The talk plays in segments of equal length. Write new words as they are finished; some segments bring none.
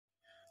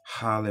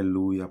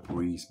Hallelujah.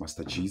 Praise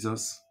Master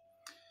Jesus.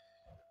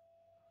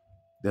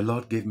 The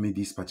Lord gave me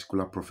this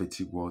particular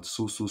prophetic word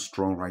so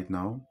strong right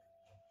now.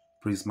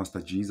 Praise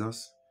Master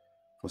Jesus.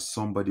 For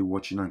somebody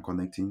watching and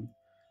connecting,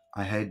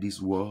 I heard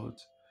this word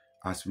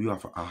as we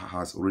have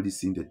has already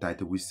seen the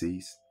title which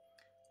says,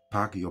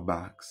 pack your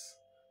bags.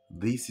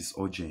 This is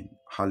urgent.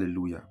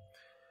 Hallelujah.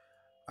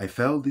 I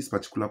felt this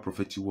particular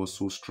prophetic word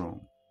so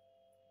strong.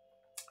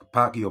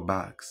 Pack your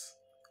bags.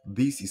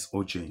 This is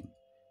urgent.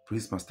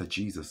 Praise Master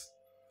Jesus.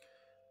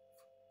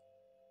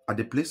 At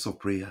the place of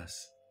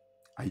prayers,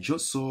 I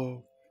just saw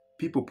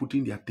people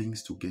putting their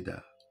things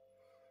together.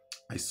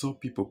 I saw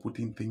people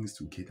putting things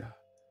together.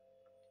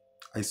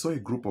 I saw a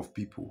group of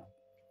people.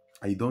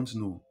 I don't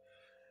know.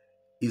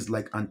 It's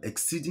like an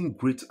exceeding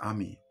great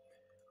army.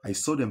 I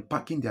saw them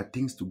packing their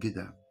things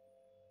together.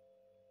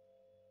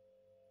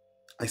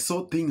 I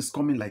saw things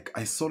coming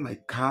I saw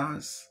like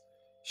cars,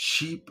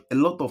 sheep, a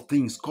lot of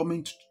things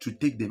coming to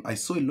take them. I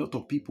saw a lot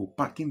of people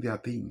packing their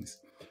things,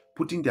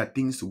 putting their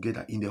things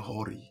together in a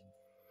hurry.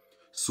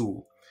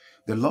 So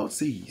the Lord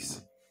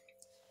says,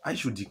 I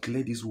should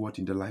declare this word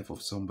in the life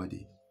of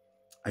somebody.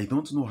 I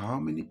don't know how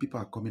many people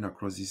are coming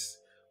across this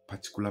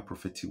particular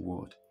prophetic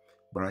word,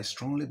 but I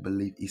strongly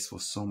believe it's for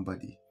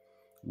somebody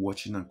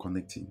watching and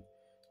connecting.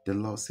 The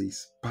Lord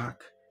says,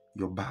 pack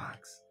your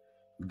bags.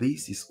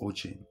 This is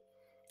urgent.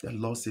 The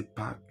Lord says,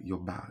 pack your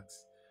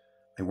bags.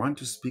 I want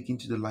to speak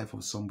into the life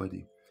of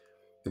somebody.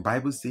 The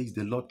Bible says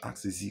the Lord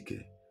asked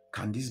Ezekiel,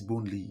 can this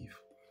bone live?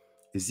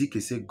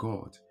 Ezekiel said,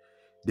 God.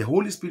 The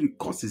Holy Spirit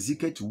caused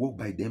Ezekiel to walk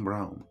by them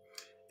round.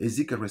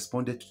 Ezekiel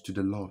responded to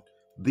the Lord,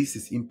 this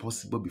is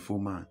impossible before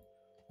man.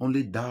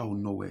 Only thou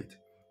knowest.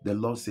 The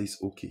Lord says,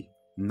 okay,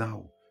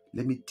 now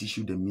let me teach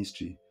you the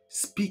mystery.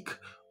 Speak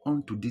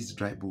unto this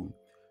dry bone.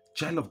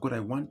 Child of God, I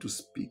want to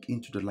speak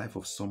into the life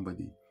of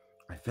somebody.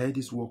 I've heard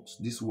this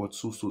word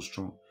so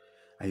strong.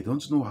 I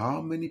don't know how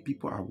many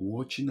people are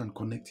watching and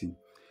connecting,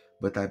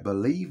 but I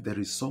believe there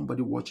is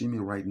somebody watching me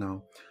right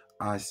now.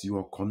 As you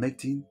are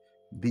connecting,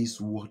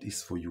 this word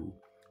is for you.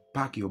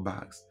 Pack your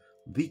bags.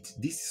 This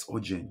is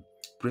urgent.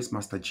 Praise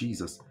Master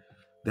Jesus.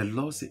 The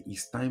Lord said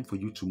it's time for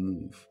you to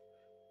move.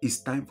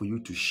 It's time for you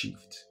to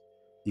shift.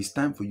 It's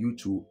time for you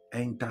to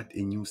enter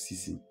a new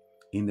season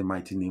in the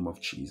mighty name of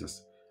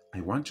Jesus.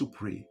 I want to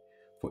pray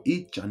for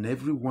each and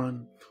every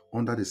one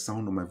under the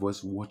sound of my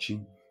voice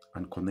watching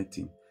and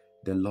connecting.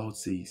 The Lord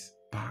says,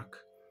 pack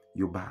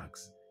your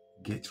bags.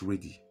 Get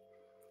ready.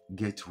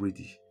 Get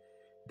ready.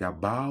 There are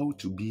about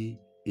to be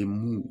a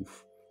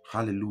move.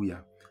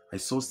 Hallelujah. I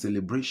saw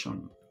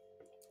celebration.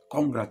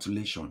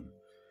 Congratulations.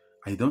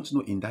 I don't know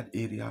in that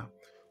area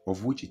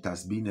of which it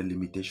has been a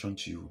limitation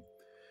to you.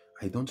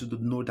 I don't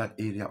know that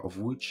area of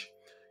which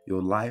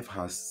your life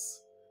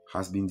has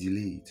been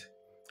delayed.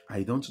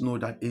 I don't know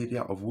that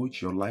area of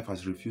which your life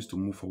has refused to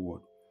move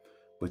forward.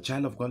 But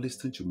child of God,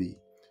 listen to me.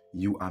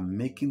 You are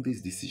making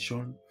this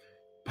decision.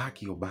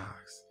 Pack your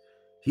bags.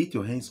 Hit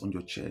your hands on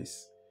your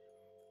chest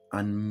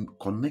and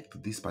connect to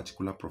this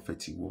particular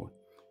prophetic word.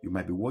 You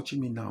might be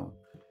watching me now.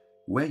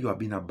 Where you have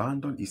been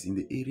abandoned is in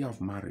the area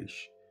of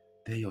marriage.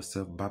 Tell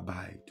yourself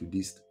bye-bye to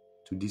this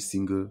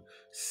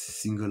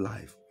single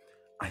life.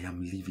 I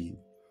am leaving.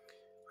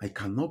 I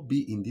cannot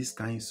be in this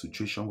kind of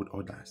situation with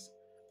others.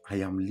 I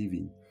am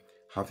leaving.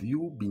 Have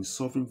you been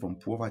suffering from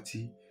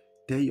poverty?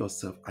 Tell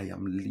yourself, I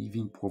am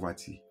leaving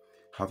poverty.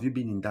 Have you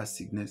been in that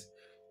sickness?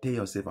 Tell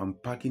yourself, I'm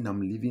packing,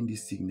 I'm leaving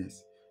this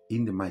sickness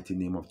in the mighty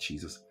name of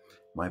Jesus.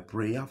 My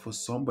prayer for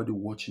somebody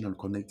watching and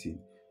connecting,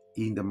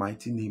 in the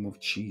mighty name of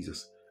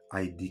Jesus,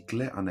 I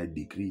declare and I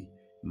decree,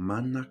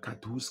 Mana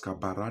katus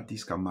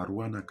kabaratis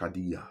kamaruana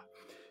kadia,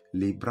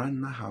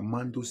 lebrana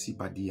hamando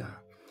sibadia.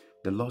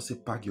 The Lord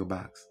said, pack your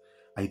bags.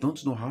 I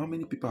don't know how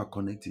many people are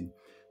connecting,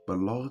 but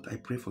Lord, I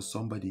pray for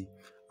somebody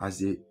as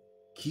they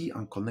key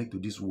and connect to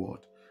this word.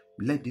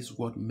 Let this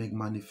word make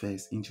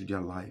manifest into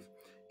their life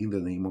in the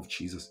name of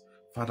Jesus.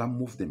 Father,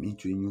 move them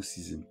into a new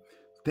season.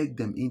 Take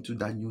them into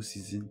that new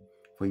season.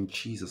 For in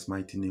Jesus'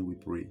 mighty name we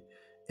pray.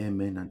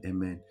 Amen and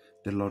amen.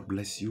 The Lord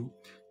bless you.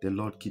 The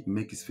Lord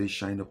make his face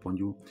shine upon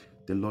you.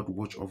 The Lord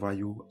watch over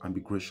you and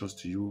be gracious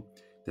to you.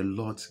 The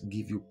Lord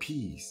give you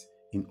peace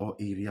in all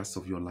areas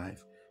of your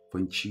life. For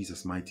in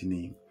Jesus' mighty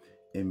name,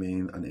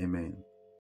 amen and amen.